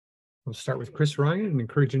We'll start with Chris Ryan and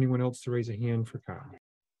encourage anyone else to raise a hand for Kyle.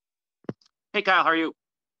 Hey, Kyle, how are you?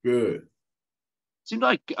 Good. Seemed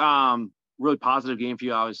like really positive game for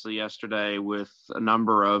you, obviously, yesterday with a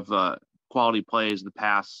number of quality plays, the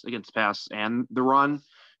pass against pass and the run.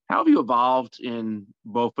 How have you evolved in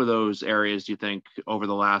both of those areas, do you think, over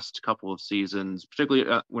the last couple of seasons,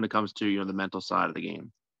 particularly when it comes to, the mental side of the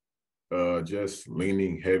game? Just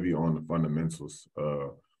leaning heavy on the fundamentals,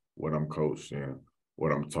 what I'm coached and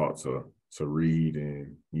what I'm taught to read,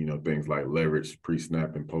 and things like leverage,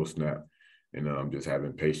 pre-snap and post-snap, and just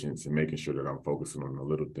having patience and making sure that I'm focusing on the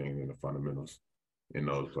little things and the fundamentals in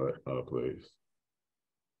those plays.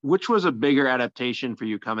 Which was a bigger adaptation for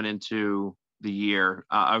you coming into the year?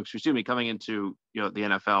 Coming into the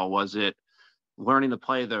NFL, was it learning to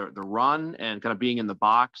play the run and kind of being in the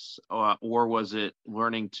box, or was it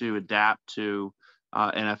learning to adapt to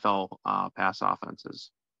NFL pass offenses?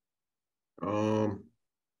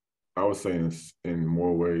 I would say in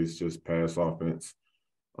more ways just pass offense.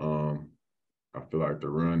 I feel like the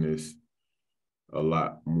run is a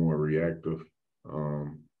lot more reactive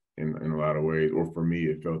in a lot of ways, or for me,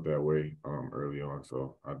 it felt that way early on.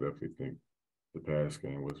 So I definitely think the pass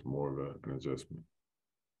game was more of an adjustment.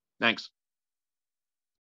 Thanks.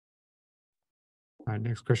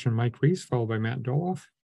 Next question, Mike Reese, followed by Matt Doloff.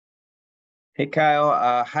 Hey,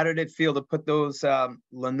 Kyle, how did it feel to put those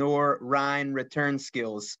Lenoir-Rhyne return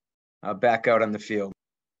skills back out on the field?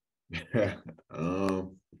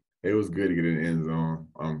 It was good to get in the end zone.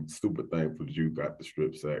 I'm super thankful Jude got the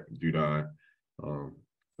strip sack, Judon.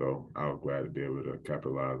 So I was glad to be able to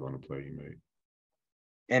capitalize on the play he made.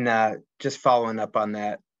 And just following up on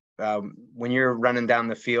that, when you're running down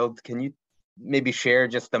the field, can you maybe share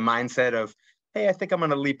just the mindset of, hey, I think I'm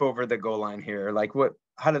going to leap over the goal line here? Like,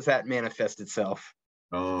 how does that manifest itself?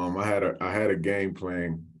 I had a game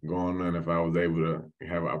plan going on. If I was able to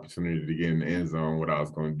have an opportunity to get in the end zone, what I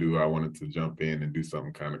was going to do, I wanted to jump in and do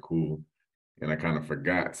something kind of cool. And I kind of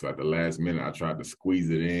forgot. So at the last minute, I tried to squeeze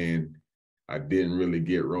it in. I didn't really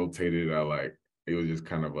get rotated. It was just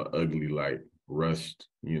kind of an ugly, rushed,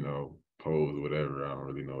 pose, whatever. I don't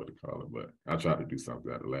really know what to call it, but I tried to do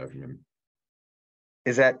something at the last minute.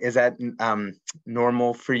 Is that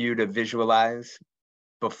normal for you to visualize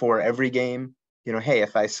before every game? Hey,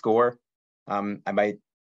 if I score, I might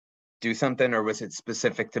do something, or was it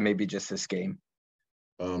specific to maybe just this game?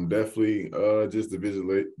 Definitely just the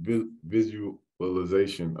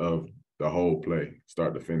visualization of the whole play,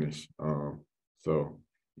 start to finish. So,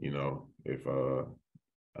 if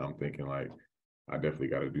I'm thinking I definitely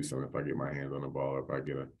got to do something if I get my hands on the ball, or if I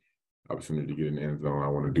get an opportunity to get in the end zone, I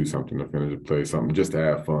want to do something to finish the play, something just to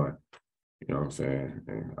have fun. You know what I'm saying?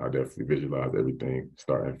 And I definitely visualize everything,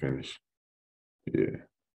 start and finish. Yeah.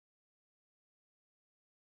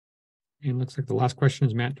 And looks like the last question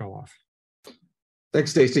is Matt Doloff. Thanks,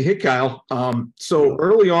 Stacey. Hey, Kyle. So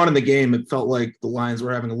early on in the game, it felt like the Lions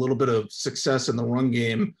were having a little bit of success in the run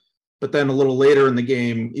game, but then a little later in the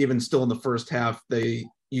game, even still in the first half,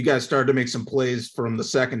 you guys started to make some plays from the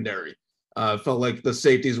secondary. Felt like the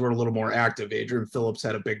safeties were a little more active. Adrian Phillips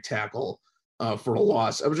had a big tackle for a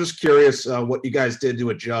loss. I was just curious what you guys did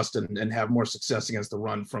to adjust and have more success against the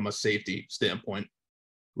run from a safety standpoint.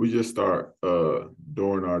 We just start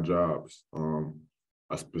doing our jobs.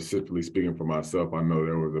 I specifically speaking for myself, I know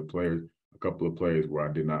there was a couple of plays where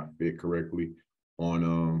I did not fit correctly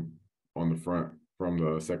on the front from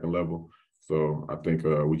the second level. So I think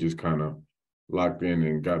we just kind of locked in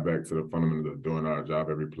and got back to the fundamentals of doing our job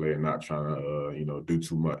every play and not trying to do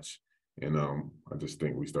too much. And I just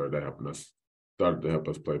think we started to help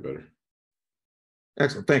us play better.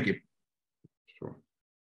 Excellent. Thank you. Sure.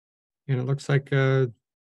 And it looks like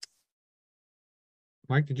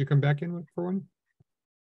Mike, did you come back in for one?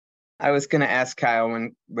 I was going to ask Kyle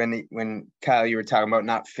when Kyle, you were talking about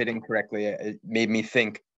not fitting correctly, it made me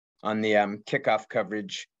think on the kickoff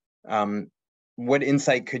coverage. What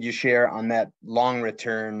insight could you share on that long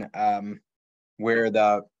return where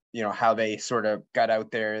how they sort of got out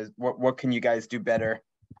there? What can you guys do better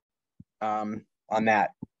on that?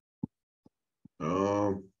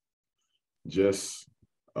 Just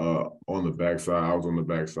on the backside, I was on the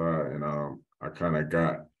backside, and I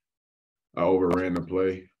overran the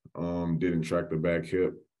play, didn't track the back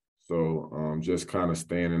hip. So just kind of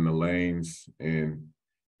staying in the lanes and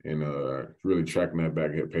really tracking that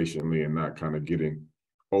back hip patiently and not kind of getting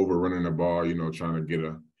overrunning the ball, trying to get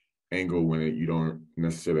an angle when you don't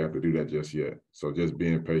necessarily have to do that just yet. So just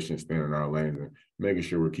being patient, staying in our lanes, and making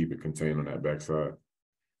sure we're keeping contained on that backside.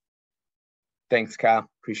 Thanks, Kyle.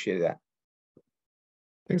 Appreciate that.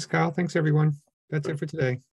 Thanks, Kyle. Thanks, everyone. That's it for today.